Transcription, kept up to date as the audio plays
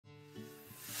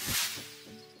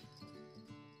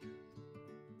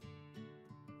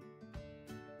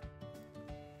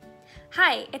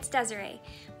Hi, it's Desiree.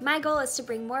 My goal is to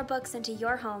bring more books into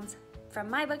your homes, from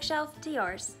my bookshelf to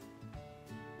yours.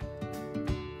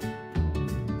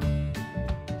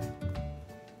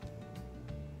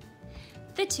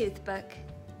 The Tooth Book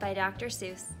by Dr.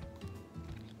 Seuss.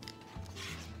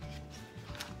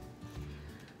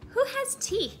 Who has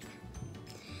teeth?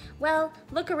 Well,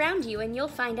 look around you and you'll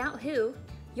find out who.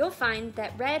 You'll find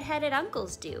that red-headed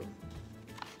uncles do.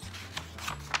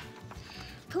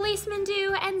 Policemen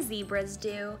do, and zebras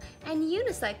do, and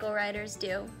unicycle riders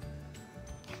do.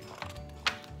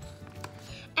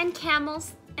 And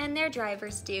camels and their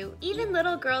drivers do. Even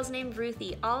little girls named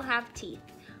Ruthie all have teeth.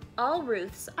 All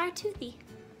Ruths are toothy.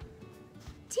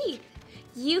 Teeth.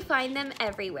 You find them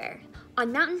everywhere.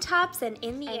 On mountaintops and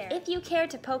in the air. If you care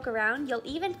to poke around, you'll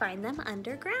even find them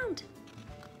underground.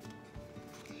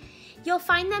 You'll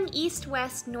find them east,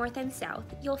 west, north, and south.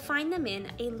 You'll find them in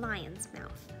a lion's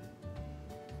mouth.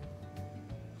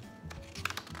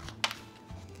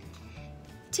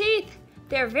 Teeth!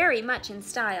 They're very much in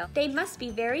style. They must be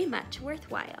very much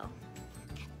worthwhile.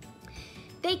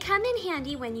 They come in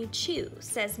handy when you chew,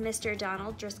 says Mr.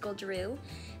 Donald Driscoll Drew.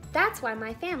 That's why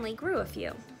my family grew a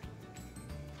few.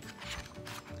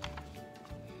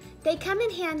 They come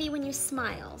in handy when you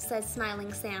smile, says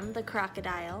Smiling Sam the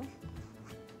crocodile.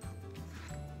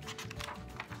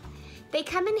 They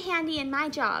come in handy in my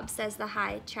job, says the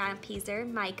high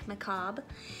trapezer, Mike McCobb.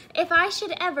 If I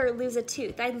should ever lose a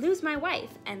tooth, I'd lose my wife,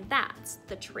 and that's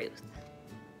the truth.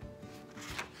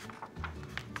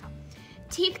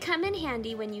 Teeth come in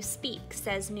handy when you speak,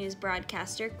 says news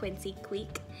broadcaster Quincy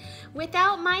Cleek.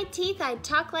 Without my teeth, I'd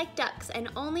talk like ducks and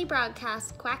only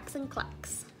broadcast quacks and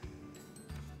clucks.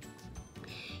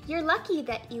 You're lucky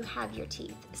that you have your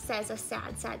teeth, says a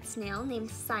sad, sad snail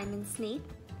named Simon Sneath.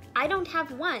 I don't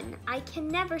have one. I can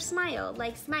never smile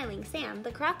like Smiling Sam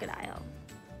the crocodile.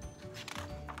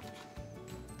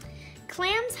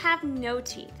 Clams have no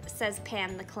teeth, says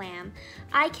Pam the clam.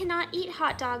 I cannot eat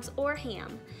hot dogs or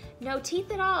ham. No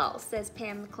teeth at all, says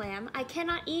Pam the clam. I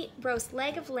cannot eat roast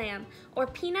leg of lamb or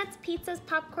peanuts, pizzas,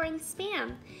 popcorn,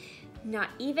 Spam. Not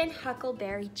even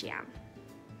huckleberry jam.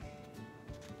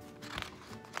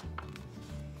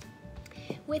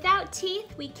 Without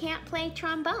teeth, we can't play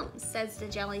trombones, says the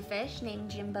jellyfish named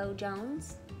Jimbo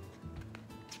Jones.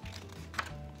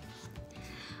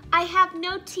 I have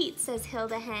no teeth, says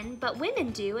Hilda Hen, but women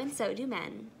do and so do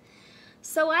men.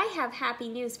 So I have happy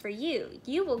news for you.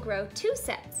 You will grow 2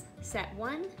 sets. Set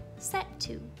 1, set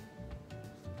 2.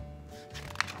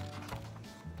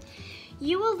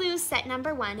 You will lose set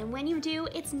number 1, and when you do,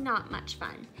 it's not much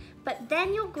fun. But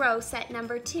then you'll grow set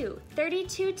number 2,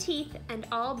 32 teeth and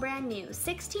all brand new,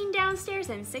 16 downstairs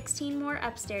and 16 more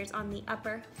upstairs on the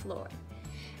upper floor.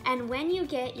 And when you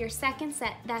get your second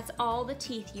set, that's all the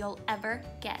teeth you'll ever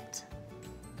get.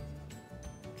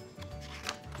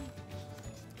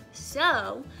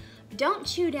 So, don't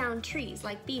chew down trees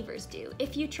like beavers do.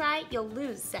 If you try, you'll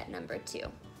lose set number 2.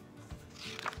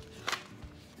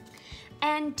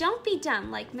 And don't be dumb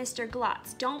like Mr.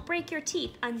 Glotz. Don't break your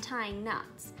teeth untying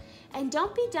knots. And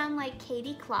don't be dumb like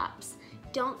Katie Klops.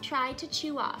 Don't try to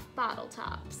chew off bottle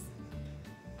tops.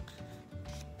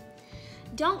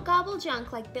 Don't gobble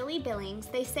junk like Billy Billings.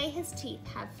 They say his teeth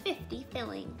have 50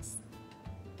 fillings.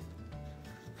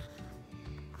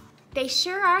 They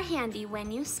sure are handy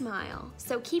when you smile,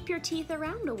 so keep your teeth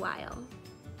around a while.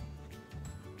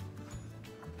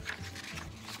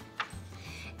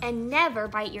 And never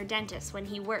bite your dentist when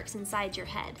he works inside your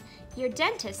head. Your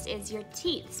dentist is your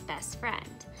teeth's best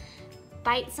friend.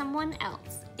 Bite someone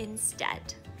else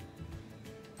instead.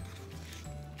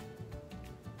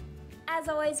 As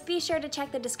always, be sure to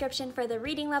check the description for the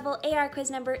reading level, AR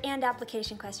quiz number, and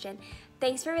application question.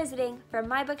 Thanks for visiting, from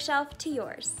my bookshelf to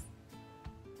yours.